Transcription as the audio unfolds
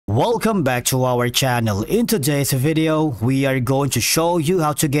Welcome back to our channel. In today's video, we are going to show you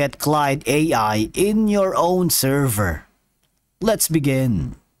how to get Clyde AI in your own server. Let's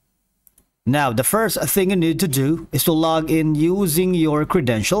begin. Now, the first thing you need to do is to log in using your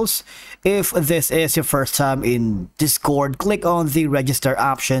credentials. If this is your first time in Discord, click on the register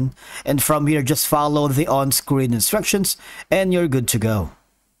option, and from here just follow the on-screen instructions and you're good to go.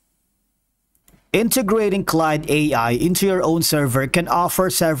 Integrating Clyde AI into your own server can offer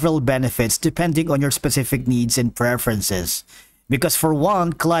several benefits depending on your specific needs and preferences. Because for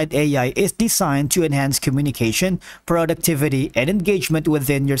one, Clyde AI is designed to enhance communication, productivity, and engagement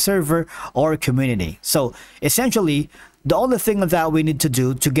within your server or community. So essentially, the only thing that we need to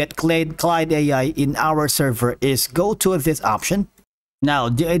do to get Clyde AI in our server is go to this option. Now,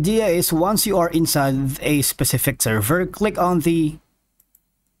 the idea is once you are inside a specific server, click on the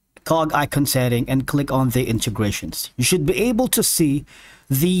cog icon setting and click on the integrations. You should be able to see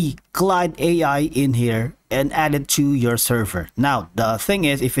the Clyde AI in here and add it to your server. Now, the thing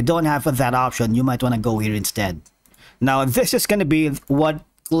is, if you don't have that option, you might want to go here instead. Now, this is going to be what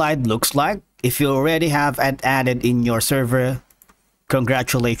Clyde looks like. If you already have it added in your server,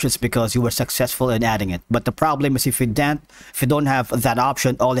 congratulations, because you were successful in adding it. But the problem is if you don't have that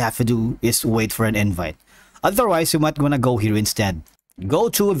option, all you have to do is wait for an invite. Otherwise, you might want to go here instead. Go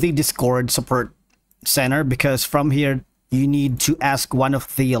to the Discord support center, because from here you need to ask one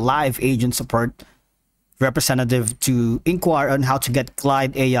of the live agent support representative to inquire on how to get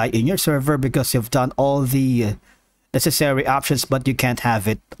Clyde AI in your server, because you've done all the necessary options but you can't have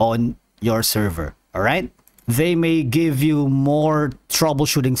it on your server. All right, they may give you more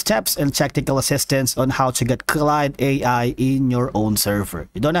troubleshooting steps and technical assistance on how to get Clyde AI in your own server.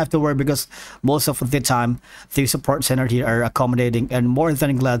 You don't have to worry, because most of the time the support center here are accommodating and more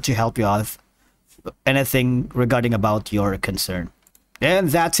than glad to help you out with anything regarding about your concern. And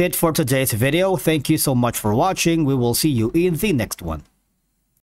that's it for today's video. Thank you so much for watching. We will see you in the next one.